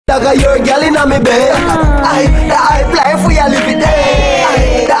Like a your girl in me bed. The hype life we are living.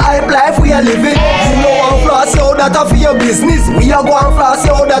 The hype life we are living. You know I'm floss out that for your business. We are going floss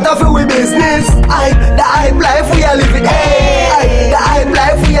out that for we business. The hype life we are living. The hype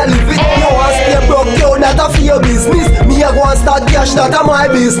life we are living. You want to stay broke out that for your business. Me I go and start cash that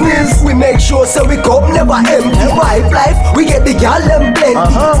my business. We make sure so we cup never empty. Hype life we get the girl them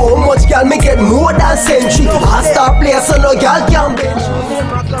plenty. How much girl me get more than century. I start play so no girl can bench.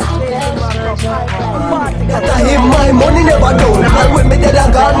 That I hit my money never down. And when me dead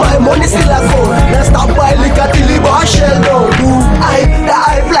I got my money still a go. Now stop buy liquor till the bar shell down. The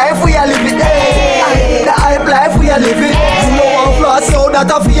hype life we are living. The hype life we are living. You know I'm floss out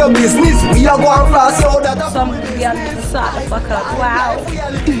that for your business. We are going floss out that. Some girl shut the fuck up. Wow.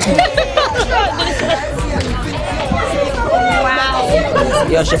 Wow.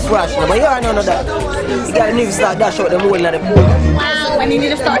 Yo, she fresh, but you are none of that. You gotta need to start dash out them whole of the pool. Wow, when you need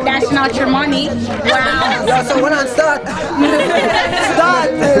to start dashing out your money. Wow. Yo, so when I start telling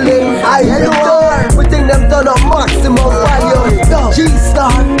I hello. We think them turn up maximum value.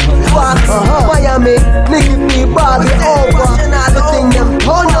 G-Star, Fox, Miami, Nicky P, Bobby, over. We think them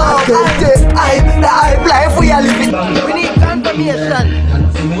turn up. The hype life we are living. We need confirmation.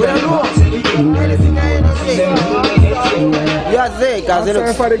 We don't know. Anything I ain't say. Yeah, say, cause it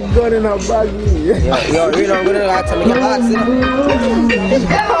looks. For the gun in her bag. Yo, you know, I'm gonna like to make a box, you know.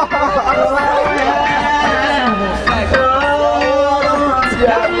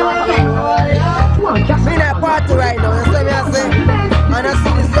 Me in a party right now, you see me I say? And I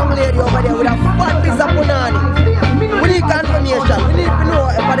see this young lady over there with a fat piece of punani. We need confirmation. We need to know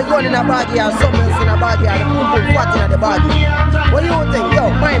if the gun in a baggie or something else in a baggie or the poo fat in the baggie. What do you think? Yo,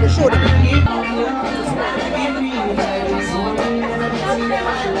 mind the show them.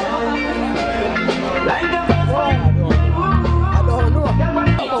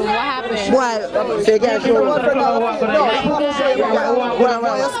 Boy, so you can't show me.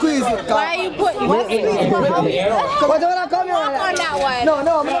 Squeeze it. Why are you putting what? What do you come here? On that one. No,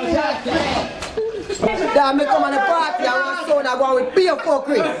 Damn, me come on the party and my son I go with pure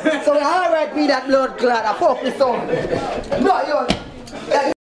fuckery. So we alright be that blood clot, I fuck this son. No, yo.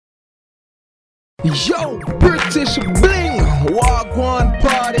 Yo, British Bling, walk one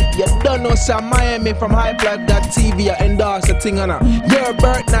party. You don't know some Miami from HypeLife.tv. I endorse a thing on her. Your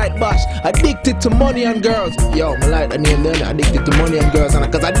birthnight bash, addicted to money and girls. Yo, I like the name there, addicted to money and girls.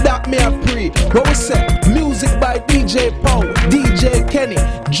 And cause I adapt me a pre. What we say? Music by DJ Paul, DJ Kenny,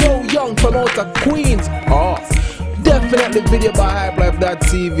 Joe Young from out of Queens. Oh, definitely video by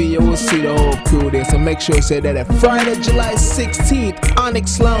HypeLife.tv. You will see the whole crew there. So make sure you say that at Friday, July 16th,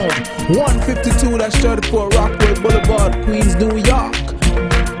 Onyx Lounge, 152-34 Rockaway Boulevard, Queens, New York.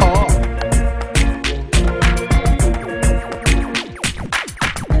 Oh.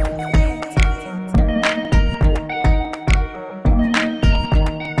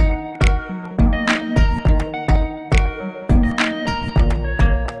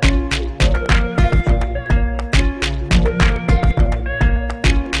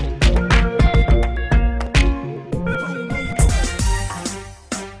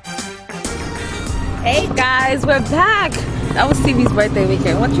 Hey guys, we're back. That was Stevie's birthday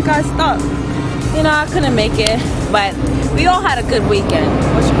weekend. What you guys thought? You know, I couldn't make it, but we all had a good weekend.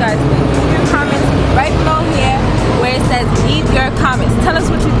 What you guys think? Leave your comments right below here where it says leave your comments. Tell us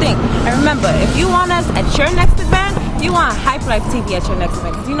what you think. And remember, if you want us at your next event, you want Hype Life TV at your next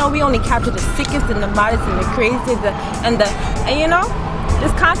event, because you know we only capture the sickest and the modest and the craziest and you know,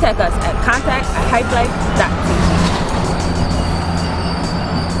 just contact us at contact@hypelife.tv.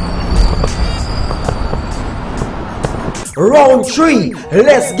 Round 3,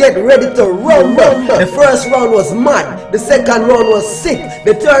 let's get ready to round up. The first round was mad, the second round was sick,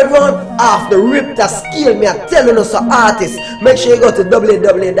 the third round off the rip that skill. Me are telling us artists. Make sure you go to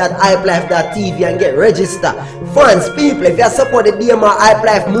www.hypelife.tv and get registered. Fans, people, if you support the DMR Hype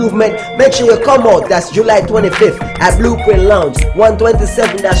Life movement, make sure you come out. That's July 25th at Blueprint Lounge,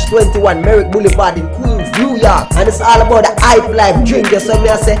 127-21 Merrick Boulevard in Queens, New York. And it's all about the Hype Life drink. That's what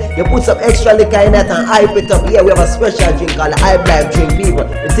I say. You put some extra liquor in that and hype it up. Yeah, we have a special drink called the Hype Life drink, people.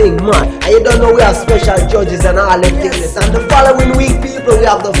 The thing mad. And you don't know we have special judges and all them things. And the following week, people, we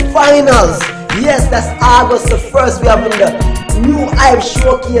have the finals. Yes, that's August the 1st. We have in the New Hype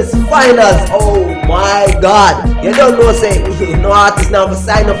Showcase finals. Oh my God. You don't know, say, no artists now to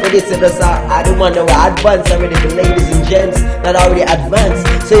sign up for this. So that's I don't want to advance already. The ladies and gents that already advanced.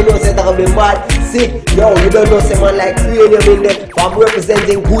 So you know, say that will be mad, sick. Yo, you don't know, say man like Cranium in there. From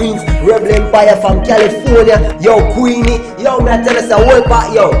representing Queens, Rebel Empire from California. Yo, Queenie. Yo, may I tell us a whole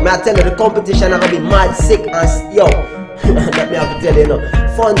part. Yo, may I tell you the competition are going to be mad, sick, and yo. That me have to tell you,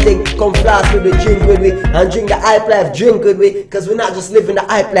 fun thing, come flash with the drink with me and drink the hype life drink with me, cause we're not just living the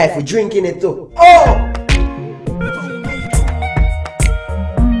hype life, we're drinking it too. Oh!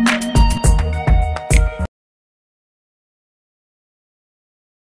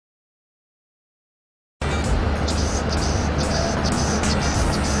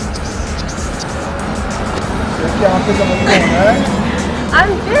 I'm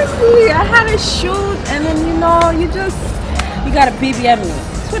busy. I had a shoot, and then you got a BBM me,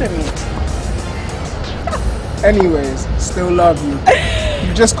 Twitter me. Anyways, still love you.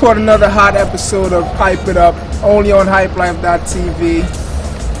 You just caught another hot episode of Hype It Up, only on HypeLife.tv.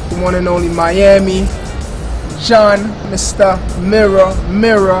 The one and only Miami, John, Mr. Mirror,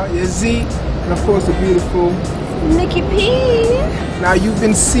 Yazzie, and of course the beautiful Nikki P. Now you've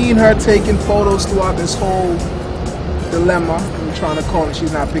been seeing her taking photos throughout this whole dilemma. I'm trying to call her,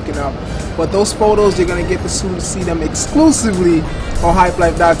 she's not picking up. But those photos, you're going to get to see them exclusively on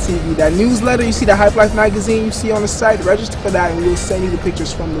HypeLife.tv. That newsletter, you see the Hype Life magazine you see on the site, register for that and we'll send you the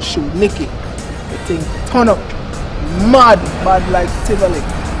pictures from the shoot. Nikki, the thing turn up mad like Tivoli.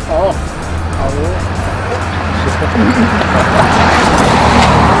 Oh, alright.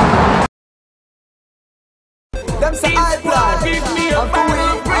 Them say hype life, and for we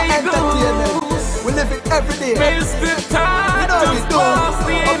entertainment, we live it every day. You know we do,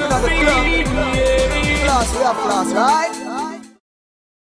 up in the club, floss, we have floss, right?